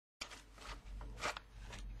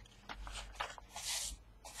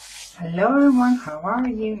Hello everyone, how are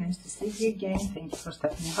you? Nice to see you again. Thank you for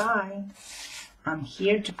stopping by. I'm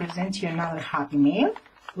here to present you another happy mail.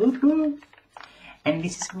 Woohoo! And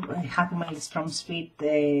this is happy mail is from sweet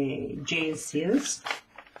Jayne Seals.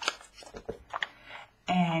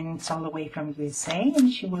 And it's all the way from USA,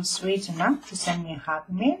 and she was sweet enough to send me a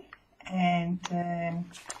happy mail. And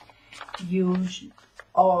you should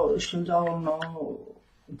all know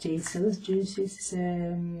Jayne Seals. Is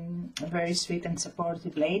a very sweet and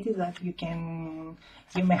supportive lady that you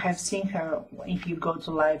may have seen her if you go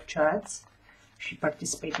to live chats. She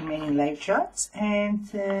participates in many live chats, and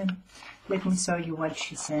let me show you what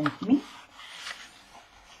she sent me.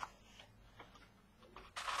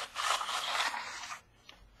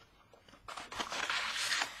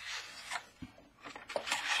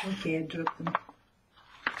 Okay, I dropped them.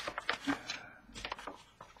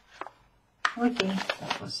 Okay,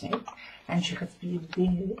 that was it. And she has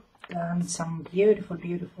done some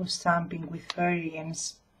beautiful stamping with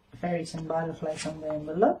fairies and butterflies on the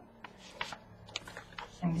envelope.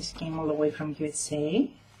 And this came all the way from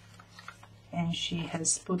USA. And she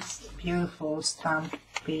has put beautiful stamped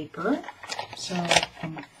paper, so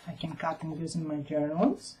I can cut and use in my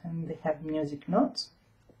journals. And they have music notes.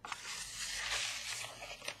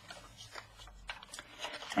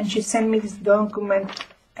 And she sent me this document,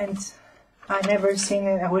 and I never seen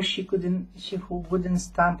it. I wish she wouldn't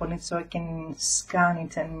stamp on it so I can scan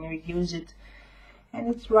it and reuse it. And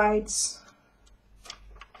it writes,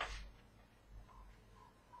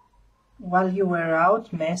 "While you were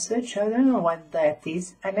out," message. I don't know what that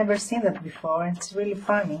is. I never seen that before, and it's really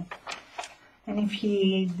funny. And if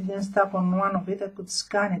he didn't stamp on one of it, I could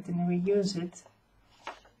scan it and reuse it.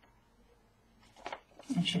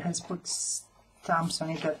 And she has put stamps on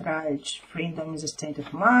it that write, "Freedom is a state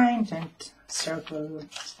of mind," and circle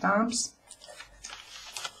stamps.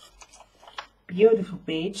 Beautiful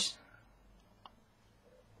page.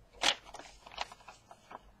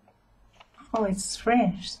 Oh, it's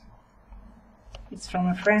French. It's from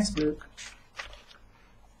a French book.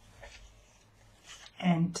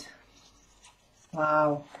 And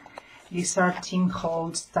wow, these are Tim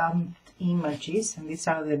Holtz stamped images, and these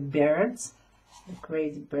are the birds. The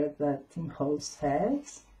crazy bird that Tim Holtz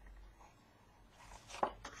has.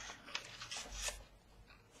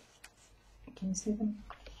 Can you see them?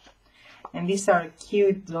 And these are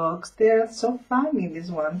cute dogs. They're so funny, this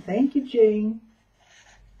one. Thank you, Jayne.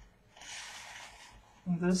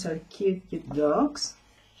 And those are cute dogs.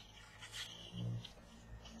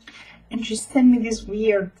 And she sent me these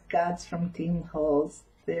weird cats from Tim Holtz.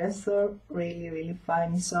 They're so really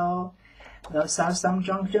funny. So those are some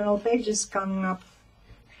junk journal pages coming up.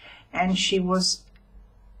 And she was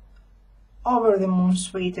over the moon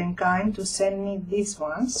sweet and kind to send me this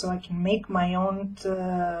one so I can make my own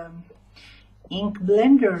ink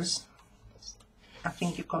blenders. I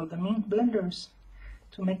think you call them ink blenders.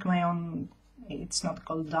 To make my own, it's not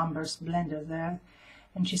called Dunbar's blender there.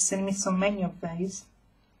 And she sent me so many of these.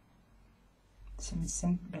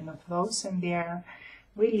 Sent of those, and they are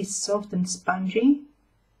really soft and spongy.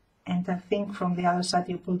 And I think from the other side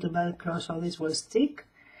you pull the Velcro so this will stick.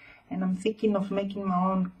 And I'm thinking of making my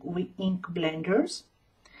own ink blenders.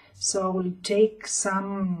 So I will take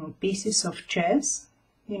some pieces of chess,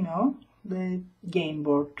 you know, the game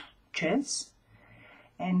board chess.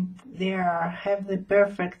 And there have the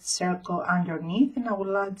perfect circle underneath, and I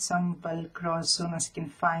will add some Velcro as soon as I can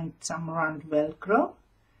find some round Velcro.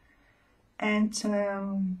 And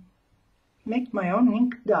make my own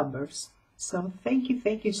ink dabbers. So thank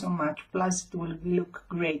you so much. Plus it will look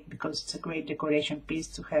great because it's a great decoration piece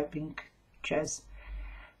to have ink chess.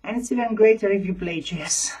 And it's even greater if you play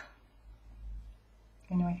chess.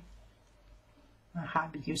 Anyway, my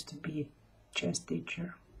hubby used to be a chess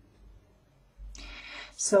teacher.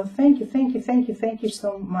 So thank you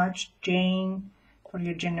so much, Jayne, for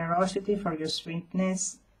your generosity, for your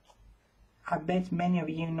sweetness. I bet many of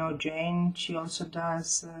you know Jayne. She also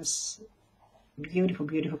does beautiful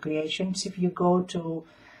creations. If you go to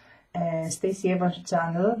Stacey Evans'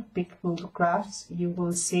 channel, Pickable Crafts, you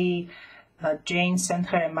will see that Jayne sent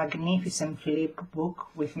her a magnificent flip book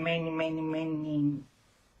with many tiny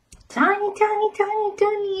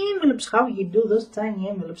envelopes. How you do those tiny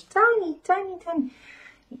envelopes? Tiny.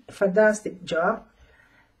 Fantastic job.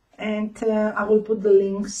 And I will put the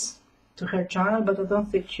links to her channel, but I don't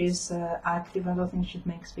think she's active. I don't think she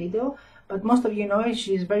makes video. But most of you know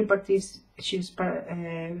she's very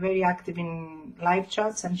very active in live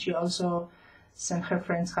chats, and she also sent her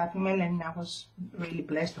friends happy mail, and I was really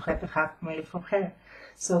blessed to have a happy mail from her.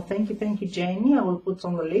 So thank you, Jayne. I will put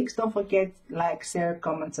on the links. Don't forget, like, share,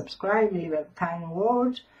 comment, subscribe, leave a kind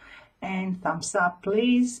word, and thumbs up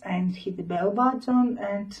please, and hit the bell button,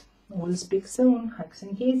 and we'll speak soon. Hugs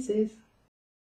and kisses.